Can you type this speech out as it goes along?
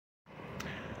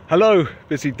Hello,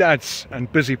 busy dads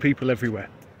and busy people everywhere.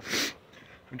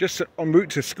 I'm just en route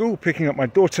to school picking up my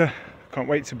daughter. Can't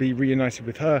wait to be reunited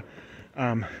with her.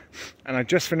 And I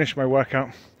just finished my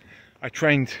workout. I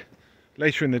trained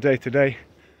later in the day today,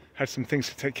 had some things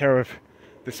to take care of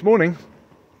this morning,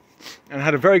 and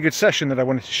had a very good session that I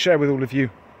wanted to share with all of you.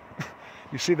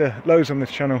 You see the lows on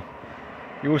this channel,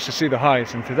 you also see the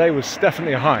highs, and today was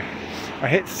definitely a high. I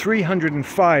hit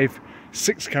 305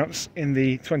 6 counts in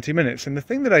the 20 minutes, and the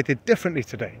thing that I did differently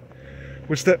today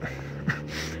was that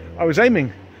I was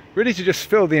aiming really to just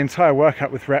fill the entire workout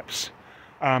with reps.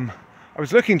 I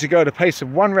was looking to go at a pace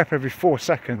of 1 rep every 4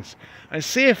 seconds and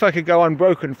see if I could go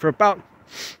unbroken for about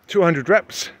 200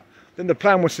 reps. Then the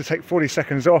plan was to take 40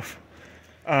 seconds off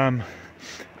and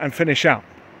finish out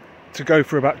to go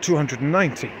for about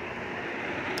 290.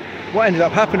 What ended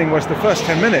up happening was the first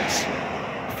 10 minutes,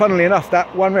 funnily enough,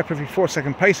 that 1 rep every 4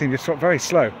 second pacing just felt very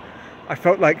slow. I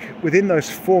felt like within those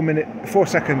 4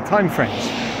 second time frames,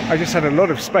 I just had a lot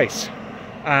of space,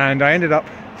 and I ended up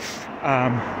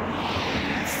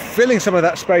filling some of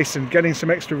that space and getting some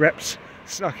extra reps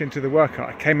snuck into the workout.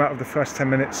 I came out of the first 10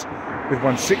 minutes with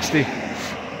 160,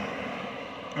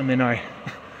 and then I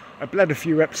bled a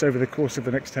few reps over the course of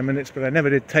the next 10 minutes, but I never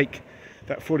did take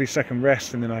that 40-second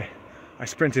rest, and then I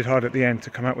sprinted hard at the end to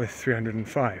come out with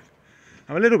 305.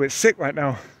 I'm a little bit sick right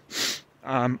now,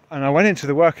 and I went into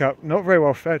the workout not very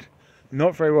well fed,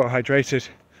 not very well hydrated,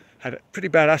 had a pretty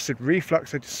bad acid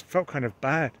reflux. I just felt kind of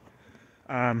bad.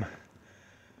 I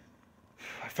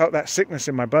felt that sickness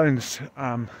in my bones,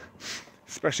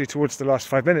 especially towards the last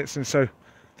 5 minutes, and so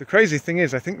the crazy thing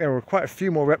is I think there were quite a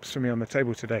few more reps for me on the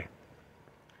table today,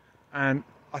 and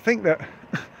I think that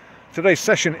today's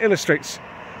session illustrates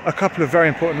a couple of very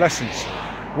important lessons.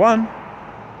 One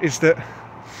is that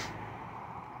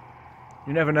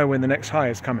you never know when the next high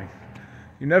is coming.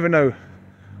 You never know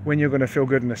when you're going to feel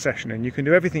good in a session, and you can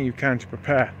do everything you can to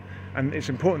prepare, and it's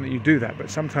important that you do that, but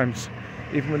sometimes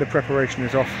even when the preparation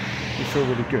is off, you feel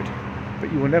really good.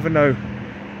 But you will never know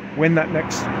when that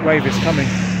next wave is coming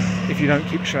if you don't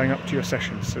keep showing up to your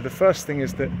sessions. So the first thing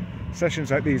is that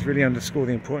sessions like these really underscore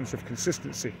the importance of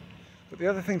consistency. But the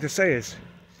other thing to say is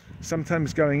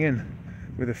sometimes going in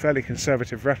with a fairly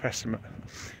conservative rep estimate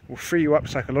will free you up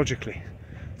psychologically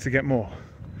to get more.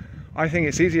 I think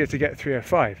it's easier to get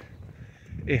 305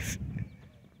 if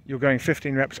you're going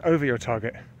 15 reps over your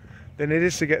target than it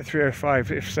is to get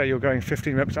 305 if, say, you're going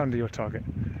 15 reps under your target.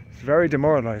 It's very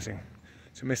demoralizing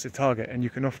to miss a target, and you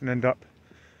can often end up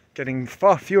getting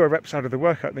far fewer reps out of the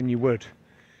workout than you would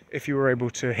if you were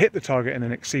able to hit the target and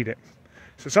then exceed it.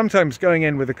 So sometimes going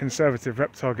in with a conservative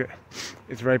rep target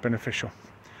is very beneficial.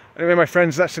 Anyway, my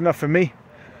friends, that's enough for me.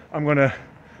 I'm going to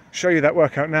show you that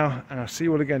workout now, and I'll see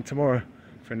you all again tomorrow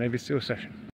for a Navy SEAL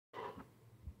session.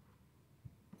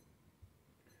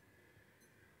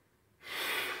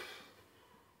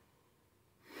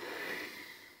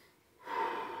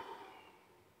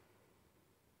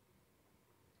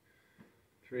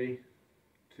 Three,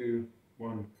 2,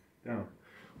 1, down.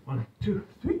 1, 2,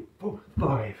 3, 4,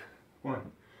 5.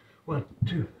 1, 1,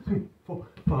 2, 3, 4,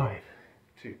 5.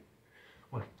 2,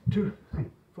 1, 2, 3,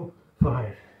 4,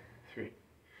 5. 3,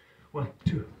 1,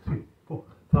 2, 3, 4,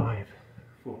 5.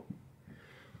 4,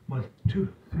 1,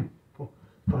 2, 3, 4,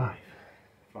 5.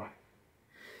 5,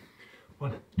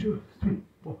 1, 2, 3,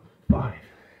 4, 5.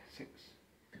 6,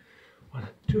 1,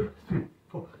 2, 3,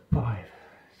 4, 5.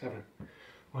 7,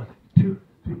 1, 2,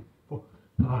 3, 4,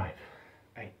 5.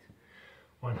 8,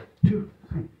 1, 2,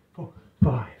 3, 4,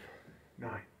 5.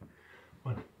 9,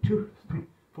 1, 2, 3,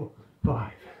 4,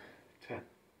 5. 10,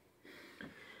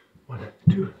 1,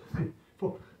 2, 3,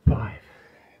 4, 5.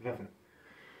 11,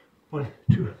 1,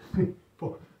 2, 3,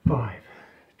 4, 5.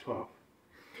 12,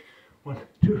 1,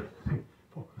 2, 3,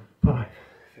 4, 5.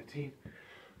 13,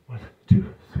 1,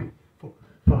 2, 3, 4,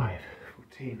 5.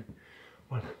 14,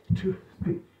 1, 2,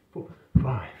 3, 4,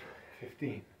 5.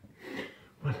 15,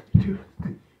 1, 2,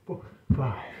 3, 4,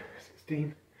 5.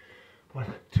 16, 1,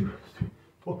 2, 3,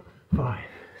 4, 5.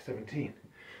 17,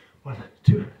 1,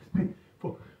 2, 3,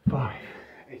 4, 5.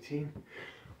 18,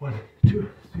 1, 2,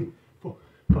 3, 4,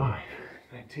 5.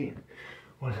 19,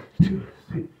 1, 2,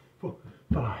 3, 4,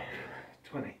 5.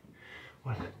 20,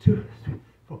 1, 2, 3,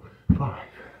 4, 5.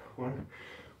 1,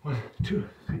 1, 2,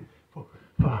 3, 4,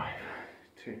 5.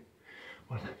 2,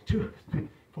 1, 2, 3,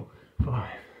 4, 5.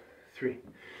 3,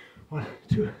 1,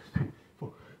 2, 3,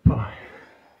 4, 5.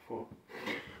 4,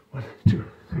 1, 2,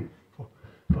 3, 4,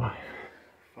 5.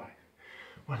 5,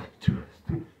 1, 2,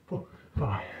 3, 4,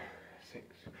 5. 6,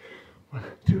 1,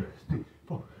 2, 3,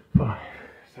 4, 5.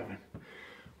 7,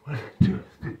 1, 2,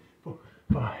 3, 4,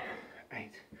 5.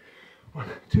 8, 1,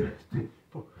 2, 3,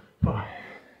 4,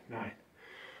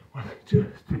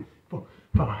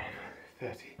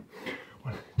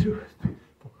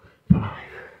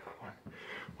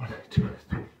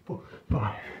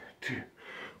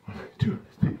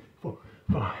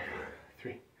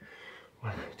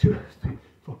 2, 3,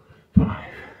 4, 5,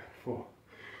 4.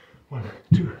 1,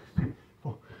 2, 3,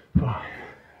 4, 5,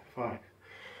 5.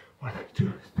 1,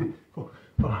 2, 3, 4,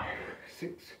 5,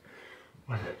 6.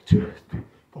 1, 2, 3,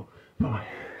 4, 5,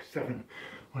 7.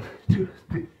 1, 2,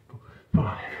 3, 4,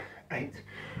 5, 8.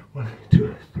 1,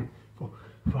 2, 3, 4,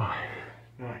 5,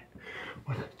 9.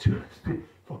 1, 2, 3,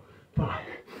 4, 5,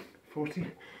 40.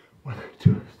 1,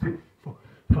 2, 3, 4,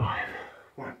 5,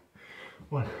 1.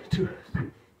 1, 2,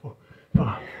 3, 4,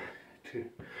 5, 2.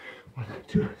 1,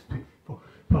 2, 3, 4,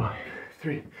 5,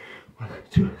 3. 1,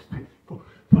 2, 3, 4,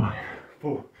 5,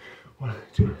 4. 1,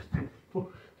 2, 3, 4,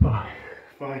 5,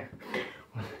 5.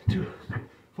 1, 2, 3,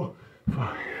 4,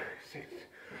 5, 6.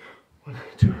 1,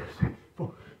 2, 3,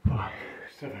 4, 5,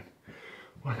 7.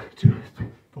 1, 2, 3,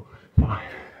 4, 5,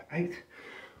 8.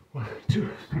 1, 2,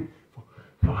 3, 4,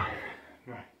 5,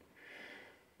 9.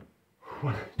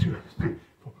 1, 2, 3,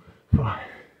 4, 5,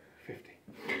 50.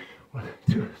 1,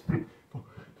 2, 3, 4,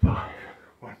 5,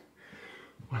 1.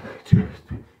 1, 2,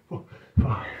 3, 4,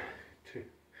 5, 2.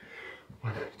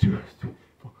 1, 2, 3,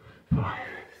 4, 5,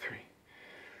 3.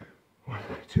 1,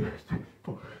 2, 3,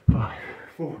 4, 5,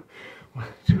 4.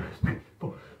 1, 2, 3,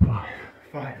 4, 5,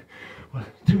 5. 1,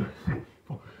 2, 3,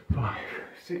 4, 5,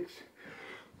 6.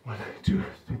 1, 2,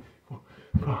 3, 4,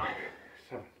 5,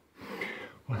 7.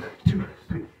 1, 2,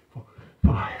 3, 4,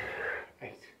 5,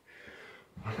 8.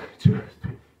 1, 2,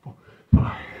 3, 4,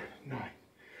 5, 9.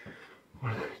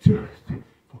 1, 2, 3,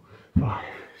 4, 5,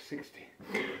 60.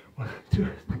 1, 2,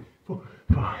 3, 4,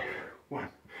 5, 1.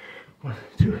 1,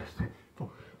 2, 3, 4,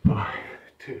 5,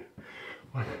 2.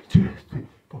 1, 2, 3,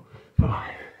 4,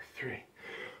 5, 3.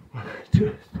 1,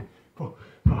 2, 3, 4,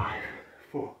 5,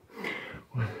 4.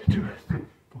 1, 2, 3,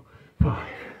 4, 5,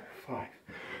 5.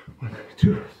 1,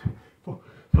 2, 3, 4,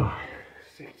 5,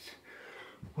 6.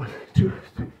 1, 2,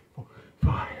 3, 4,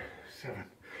 5, 7.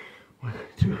 1,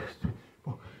 2, 3,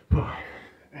 4, 5,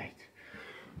 8.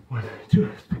 1, 2,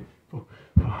 3, 4,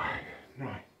 5,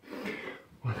 9.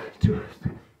 1, 2,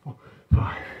 3, 4,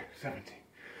 5, 17.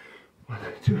 1,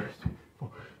 2, 3,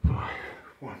 4, 5,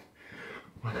 1.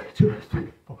 1, 2,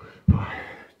 3, 4, 5,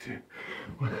 2.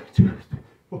 1, 2, 3,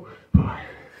 4, 5,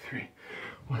 3.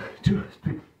 1, 2,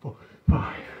 3, 4,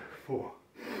 5, 4.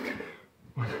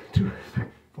 1, 2, 3,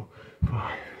 4,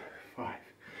 5, 5.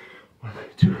 1,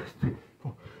 2, 3,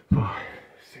 4, 5,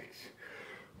 6.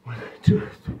 1, 2,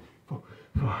 3, 4,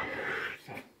 5,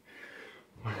 7.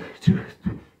 1, 2,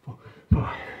 3, 4,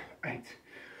 5, 8.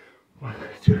 1,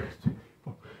 2, 3,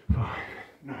 4, 5,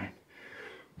 9.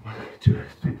 1, 2,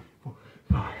 3, 4,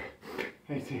 5,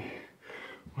 80.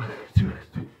 1, 2,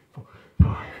 3, 4,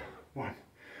 5, 1.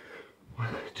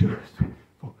 1, 2, 3,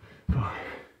 4, 5,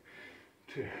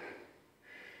 2.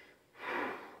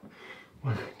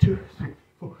 1, 2, 3,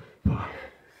 4, 5,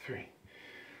 3.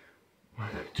 1,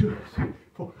 2, 3,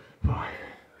 4, 5,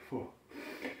 4.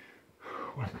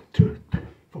 1, 2, 3,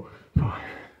 4, 5,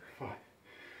 5.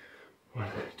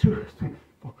 1, 2, 3,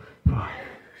 4, 5,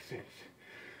 6.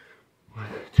 1,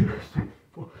 2, 3,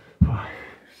 4, 5,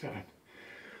 7.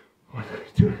 1,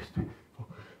 2, 3, 4,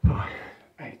 5,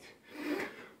 8.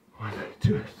 1,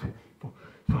 2, 3, 4,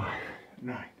 5,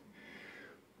 9.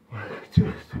 1,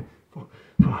 2, 3, 4,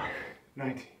 5,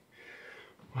 90.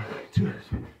 1, 2,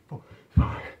 3, 4,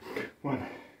 5, 1.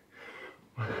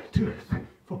 1, 2, 3,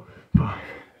 4, 5,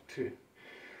 2.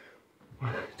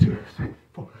 1, 2, 3,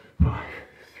 4, 5,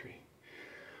 3.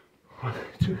 1,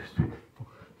 2, 3, 4,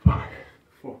 5,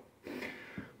 4.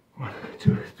 1,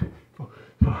 2, 3, 4,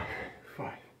 5,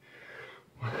 5.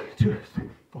 1, 2, 3,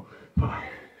 4, 5,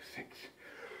 6.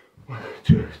 1,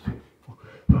 2, 3, 4,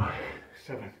 5,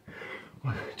 7.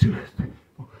 1, 2, 3,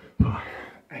 4, 5,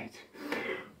 8.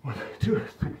 1, 2,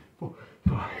 3, 4,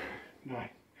 5, 9.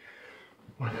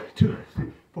 1, 2,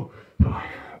 3, 4, 5,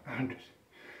 100.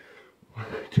 1,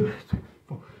 2, 3,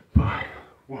 4, 5,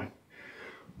 1.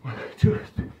 1, 2,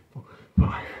 3, 4,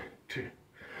 5, 2.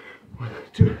 1,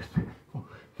 2, 3, 4,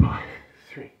 5,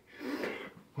 3.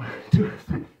 1, 2,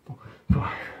 3, 4,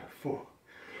 5, 4.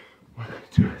 1,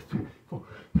 2, 3, 4,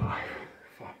 5,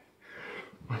 5.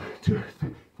 1, 2,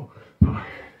 3, 4, 5,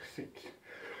 6.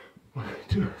 1,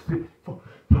 2, 3, 4,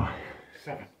 5,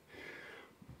 7.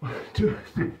 1, 2,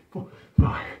 3, 4,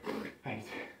 5, 8.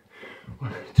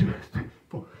 1, 2, 3,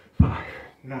 4, 5,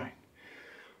 9.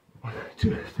 1, 2,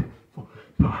 3, 4,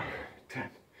 5,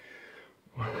 10.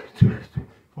 1, 2, 3,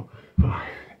 4,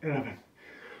 5, 11.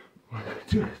 1,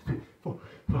 2, 3, 4,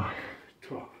 5,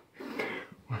 12.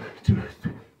 1, 2,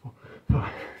 3, 4,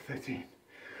 5, 13.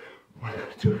 1,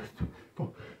 2, 3,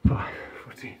 4, 5,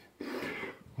 14.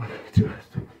 1, 2,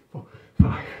 3, 4,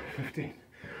 5, 15.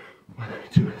 1,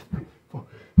 2, 3, 4,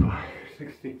 5,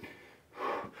 16.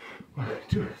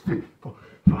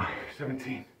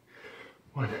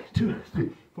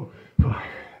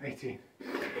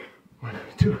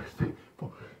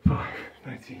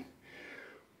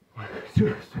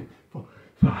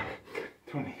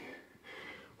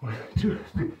 two,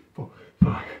 three, four,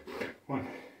 five. 1,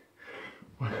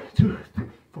 1, 2, 3,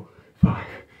 4, 5.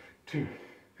 2,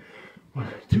 1,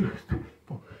 2, 3,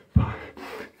 4, 5.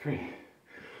 3,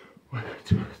 1,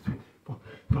 2, 3, 4,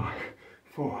 5.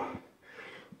 4,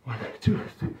 1, 2,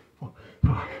 3, 4,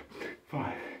 5.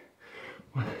 5,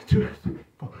 1, 2, 3,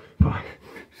 4, 5.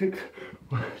 6,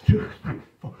 1, 2, 3,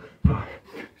 4, 5.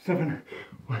 7,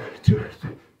 1, 2,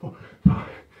 3, 4, 5.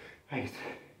 8,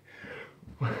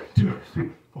 1, 2, 3,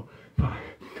 4,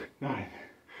 5. 9,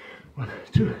 1,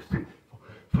 2, 3, 4,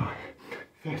 5.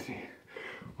 30,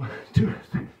 1, 2,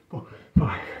 3, 4,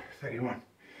 5. 31,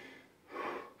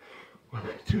 1,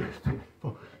 2, 3,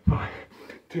 4, 5.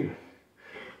 2,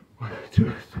 1,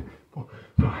 2, 3, 4,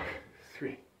 5.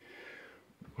 3,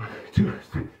 1, 2,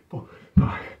 3, 4,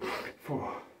 5.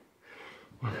 4,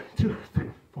 1, 2,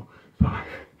 3, 4, 5.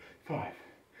 5,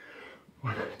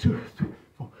 1, 2, 3,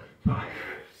 4, 5.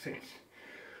 6,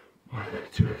 1,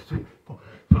 2, 3, 4,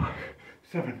 5.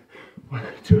 7, 1,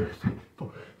 2, 3,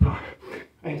 4, 5.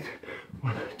 8,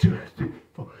 1, 2, 3,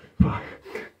 4, 5.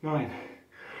 9,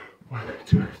 1,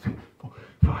 2, 3, 4,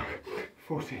 5.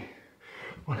 40,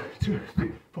 1, 2,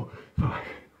 3, 4, 5.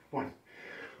 1,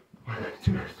 1,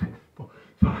 2, 3, 4,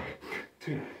 5.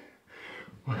 2,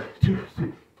 1, 2,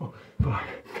 3, 4,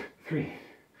 5. 3,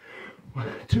 1,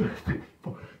 2, 3,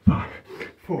 4, 5.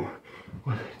 4,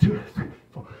 1, 2, 3,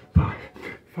 4, 5.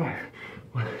 5,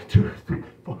 1, 2, 3,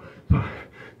 4, 5.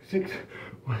 6,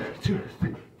 1, 2,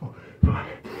 3, 4, 5.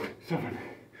 7,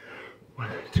 1,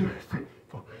 2, 3,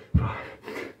 4, 5.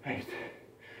 8,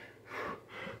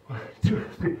 1, 2,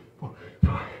 3, 4,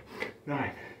 5.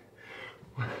 9,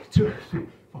 1, 2, 3,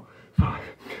 4, 5.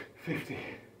 50,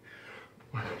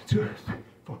 1, 2, 3,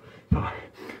 4, 5.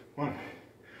 1,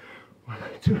 1,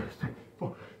 2, 3,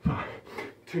 4, 5.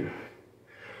 2,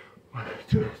 1,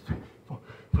 2, 3, 4,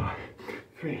 5.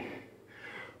 3,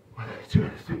 1, 2,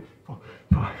 3, 4,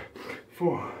 5.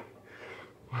 4,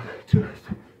 1, 2,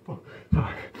 3, 4,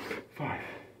 5. 5,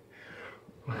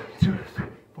 1, 2, 3,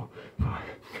 4, 5.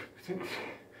 6,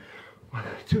 1,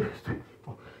 2, 3,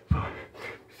 4, 5.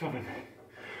 7,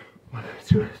 1,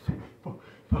 2, 3, 4,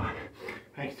 5.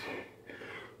 8,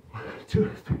 1, 2,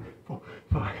 3, 4,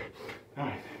 5.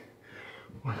 9,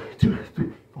 1, 2,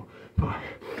 3, 4, 5.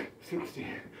 60,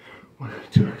 1,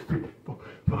 2, 3, 4,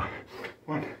 5.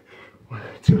 1, 1,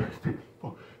 2, 3,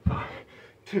 4, 5.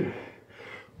 2,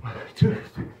 1, 2,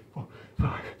 3, 4,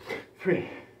 5. 3,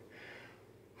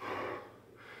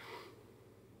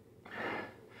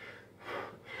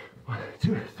 1,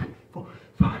 2, 3, 4,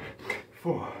 5.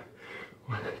 4,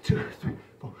 1, 2, 3,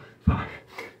 4, 5.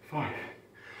 5,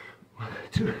 1,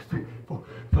 2, 3, 4,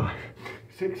 5.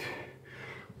 6,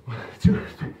 1, 2,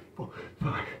 3, 4,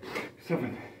 5.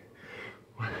 7,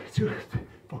 1, 2, 3,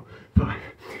 4, 5.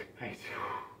 8,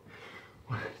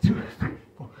 1, 2, 3,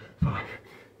 4, 5.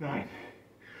 9,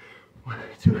 1,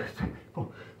 2, 3, 4,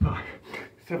 5.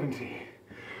 70,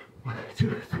 1, 2,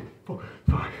 3, 4,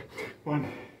 5. 1,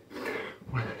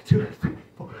 1, 2, 3,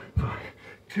 4, 5.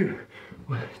 2,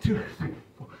 1, 2, 3,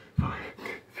 4, 5.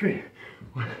 3,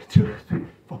 1, 2, 3,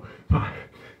 4, 5.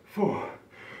 4,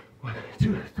 1,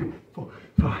 2, 3, 4,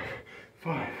 5.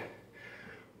 5,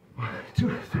 1, 2,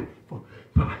 3, 4,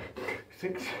 5.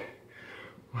 6,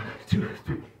 1, 2,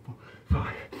 3, 4,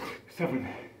 5. 7,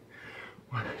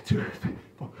 1, 2, 3,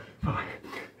 4, 5.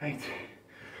 8,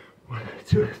 1,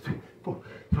 2, 3, 4,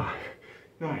 5.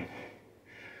 9,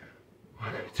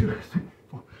 1, 2, 3,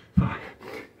 4, 5.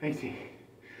 80,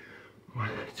 1,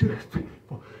 2, 3,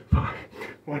 4, 5.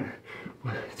 1,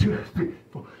 1, 2, 3,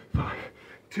 4, 5.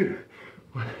 2,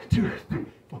 1, 2, 3,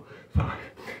 4, 5.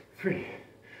 3,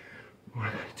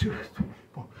 1, 2, 3,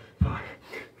 4, 5.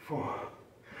 4,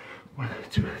 1,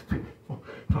 2, 3, 4,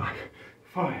 5.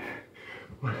 5,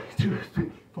 1, 2,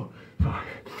 3, 4, 5.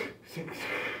 6,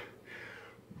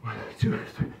 1, 2,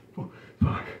 3, 4,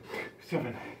 5.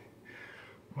 7,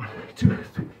 1, 2,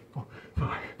 3, 4,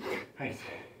 5. 8,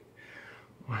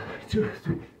 1, 2,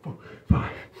 3, 4,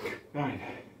 5. 9,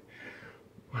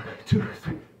 1, 2,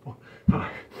 3, 4,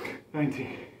 5. 90,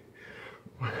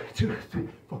 1, 2, 3,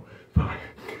 4, 5.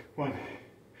 1,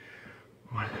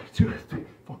 1, 2, 3,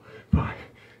 4, 5.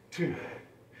 2,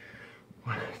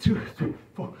 1, 2, 3,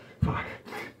 4, 5.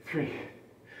 3,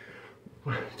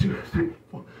 1, 2, 3,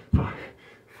 4, 5.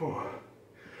 4,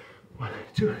 1,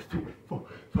 2, 3, 4,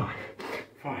 5.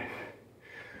 5,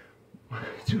 1,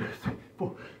 2, 3,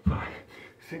 4, 5.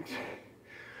 6,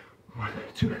 1,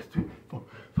 2, 3, 4,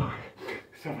 5.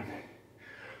 7,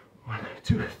 1,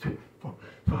 2, 3, 4,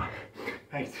 5.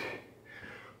 8,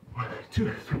 1,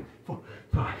 2, 3, 4,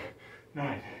 5.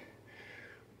 9,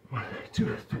 1, 2,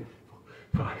 3, 4,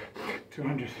 5.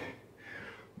 200.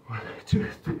 1, 1, 2,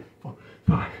 3, 4,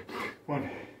 5. 1,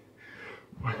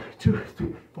 1, 2,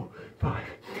 3, 4, 5.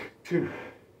 2,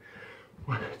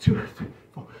 1, 2, 3,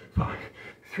 4, 5.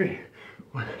 3,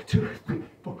 1, 2, 3,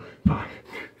 4, 5.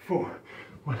 4,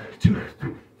 1, 2,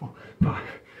 3, 4, 5.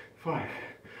 5,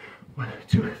 1,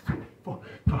 2, 3, 4,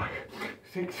 5.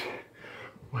 6,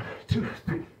 1, 2,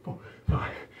 3, 4,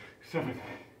 5. 7,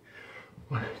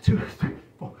 1, 2, 3,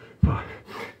 4, 5.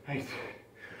 8,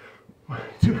 1,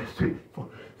 2, 3, 4,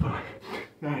 5.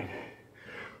 9,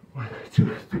 1,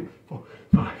 2, 3, 4,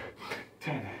 5.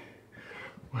 10,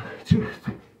 1, 2,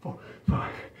 3, 4,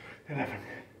 5. 11,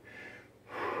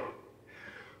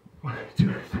 1,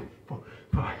 2, 3, 4,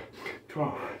 5.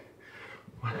 12,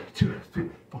 1, 2, 3,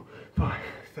 4, 5.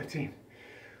 13,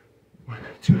 1,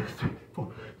 2, 3,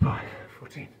 4, 5.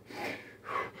 14,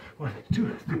 1,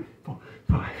 2, 3, 4,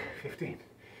 5. 15,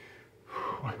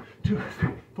 1, 2, 3,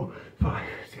 4, 5.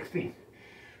 16,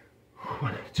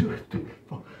 1, 2, 3,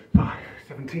 4, 5.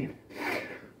 17,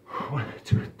 1,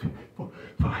 2, 3, 4,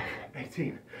 5.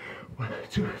 18, 1,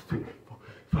 2, 3, 4,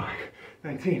 5.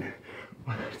 19,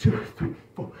 1, 2, 3,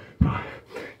 4, 5.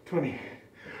 20,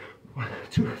 1,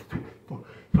 2, 3, 4,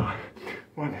 5.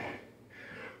 1,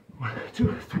 1,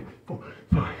 2, 3, 4,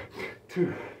 5.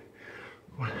 2,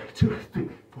 1, 2, 3,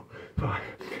 4, 5.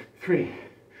 3,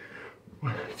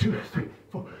 1, 2, 3,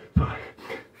 4, 5.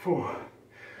 4,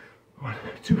 1,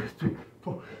 2, 3,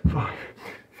 4, 5.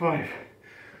 5,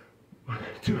 1,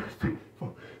 2, 3,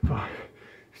 4, 5.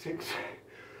 6,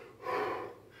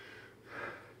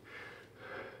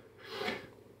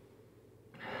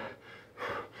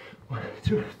 1,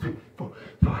 2, 3, 4,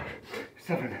 5.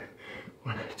 7,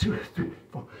 1, 2, 3,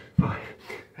 4, 5.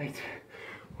 8,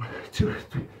 1, 2,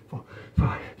 3, 4,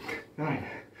 5. 9,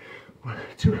 1,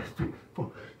 2, 3,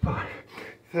 4, 5.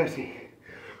 30,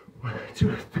 1,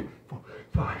 2, 3, 4,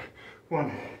 5.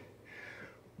 1,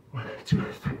 1, 2,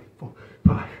 3, 4,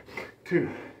 5. 2,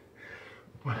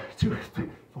 1, 2, 3,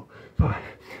 4, 5.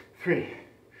 3,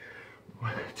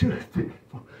 1, 2, 3,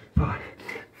 4, 5.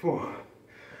 4,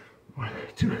 1,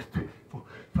 2, 3, 4,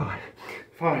 5.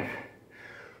 5,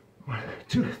 1,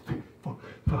 2, 3, 4,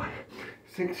 5.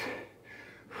 6,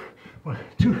 1,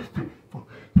 2, 3, 4,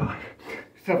 5.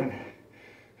 7,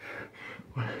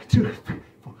 1, 2, 3,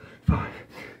 4, 5.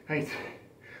 8,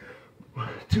 1,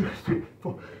 2, 3,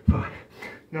 4, 5.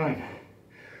 9,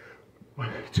 1,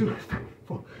 2, 3,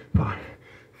 4, 5.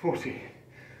 40,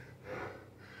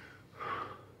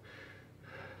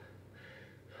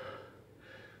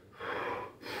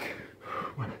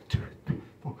 1, 2, 3,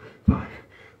 4, 5.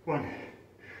 1,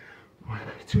 1,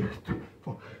 2, 3,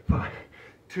 4, 5.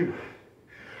 2,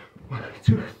 1,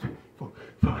 2, 3, 4,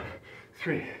 5.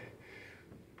 3,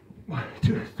 1,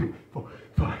 2, 3, 4,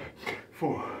 5.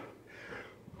 4,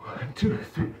 1, 2,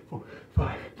 3, 4,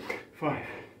 5. 5,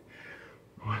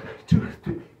 1, 2,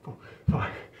 3, 4,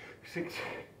 5. 6,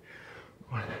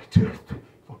 1, 2, 3,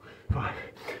 4, 5.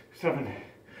 7,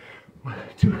 1,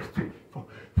 2, 3, 4,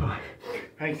 5.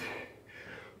 8,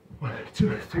 1,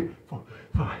 2, 3, 4,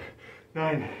 5.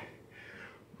 9,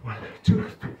 1, 2,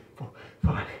 3, 4,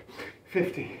 5.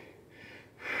 50,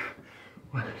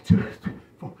 1, 2, 3,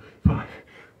 4, 5.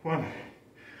 1,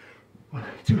 1,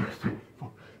 2, 3,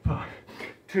 4, 5.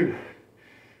 2,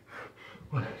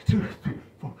 1, 2, 3,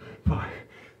 4, 5.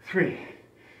 3,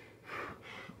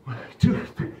 1, 2,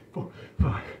 3, 4,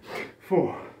 5.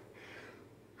 4,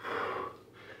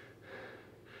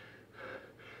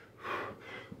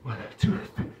 1, 2,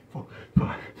 3, 4,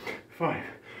 5. 5,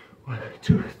 1,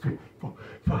 2, 3, 4,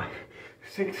 5.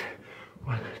 6,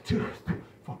 1, 2, 3,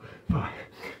 4, 5.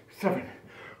 7,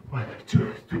 1,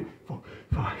 2, 3, 4,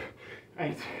 5.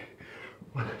 8,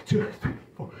 1, 2, 3,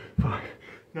 4, 5.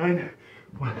 9,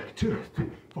 1, 2, 3,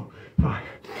 4, 5.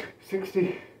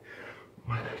 60,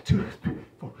 1, 2, 3,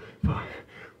 4, 5.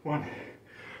 1,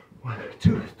 1,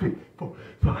 2, 3, 4,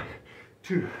 5.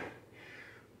 2,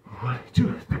 1,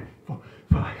 2, 3, 4,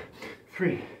 5.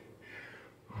 3,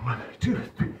 1, 2,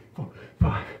 3, 4,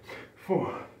 5.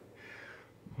 4,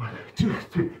 1, 2,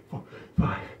 3, 4,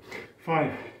 5.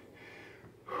 5,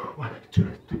 1, 2,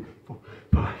 3, 4,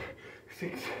 5.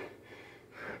 6,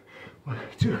 1,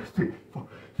 2, 3, 4,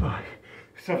 5.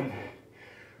 7,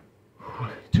 1,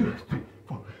 2, 3,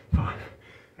 4, 5.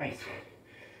 8,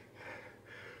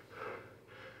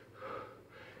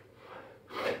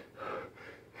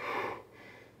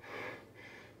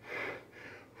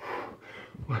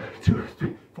 1, 2,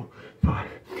 3, 4, 5.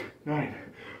 9,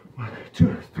 1,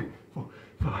 2, 3, 4,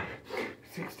 5.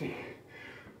 60,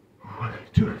 1,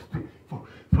 2, 3, 4,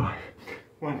 5.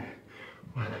 1,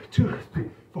 1, 2, 3,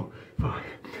 4, 5.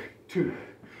 2,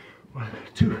 1,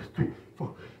 2, 3,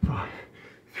 4, 5.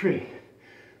 3,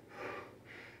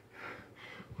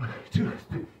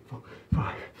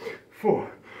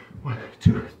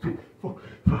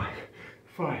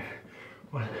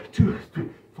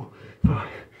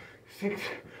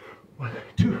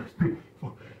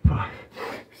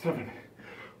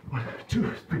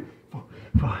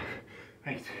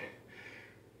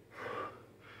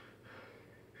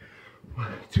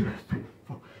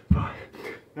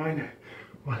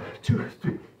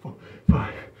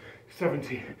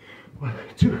 70. 1,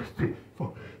 2, 3,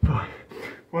 4, 5.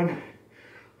 1.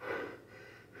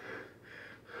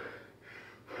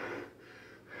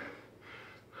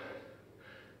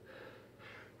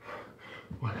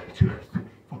 1, 2, 3,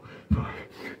 4, 5.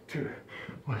 2.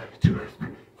 1, 2,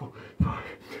 3, 4, 5.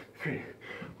 3.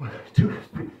 1, 2,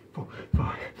 3, 4,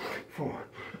 5. 4.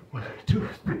 1, 2,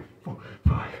 3, 4,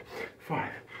 5.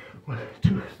 5. 1,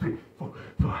 2, 3, 4,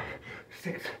 5.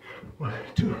 6. 1,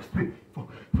 2, 3, 4,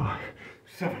 5.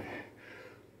 7.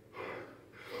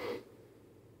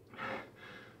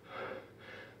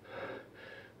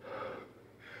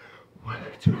 1,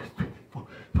 2, 3, 4,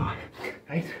 5.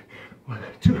 8. 1,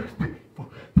 2, 3, 4,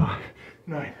 5.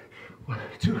 9. 1,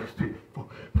 2, 3, 4,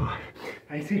 5.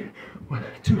 80. 1,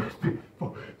 2, 3,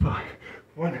 4, 5.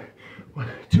 1. 1,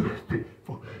 2, 3,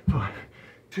 4, 5.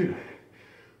 2.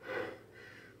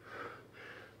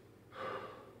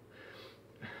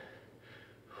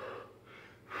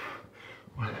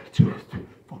 1, 2, 3,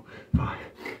 4, 5.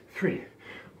 3.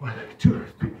 1, 2,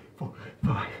 3, 4,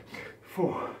 5.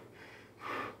 4.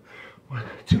 1,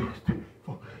 2, 3,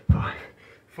 4, 5.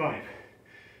 5.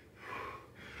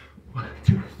 1,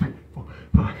 2, 3, 4,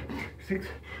 5. 6.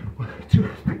 1, 2,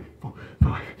 3, 4,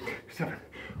 5. 7.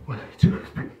 1, 2,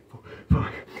 3, 4,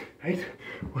 5. 8.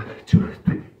 1, 2,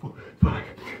 3, 4, 5.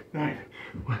 9.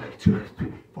 1, 2,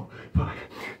 3, 4, 5.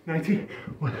 90.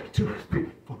 1, 2, 3,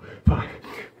 4, 5.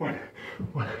 1.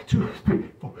 1, 2,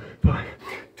 3, 4, 5.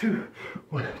 2.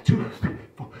 1, 2, 3,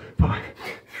 4, 5.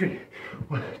 3.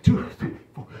 1, 2, 3,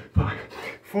 4, 5.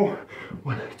 4.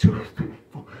 1, 2, 3,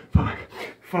 4, 5.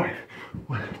 5.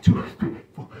 1, 2, 3,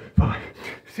 4, 5.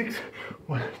 6.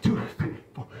 1, 2, 3,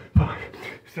 4, 5.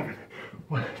 7.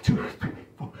 1, 2, 3,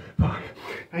 4, 5.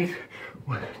 8.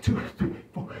 1, 2, 3,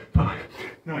 4, 5.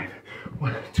 9.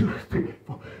 1, 2, 3,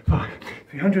 4, 5.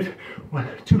 300. 1,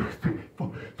 2, 3,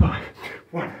 4, 5.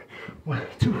 1. 1,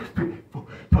 2, 3, 4,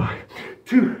 5.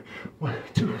 2. 1,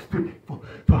 2, 3, 4,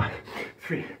 5.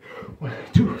 3. 1,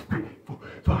 2, 3, 4,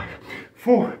 5.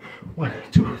 4. 1,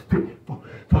 2, 3, 4,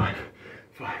 5.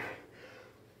 5.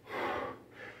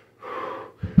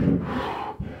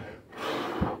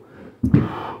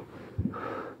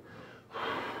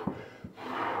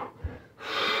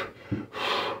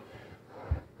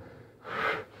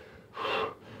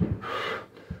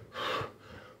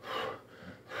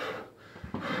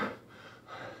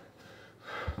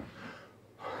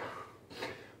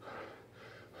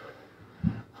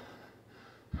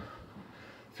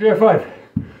 Three or five.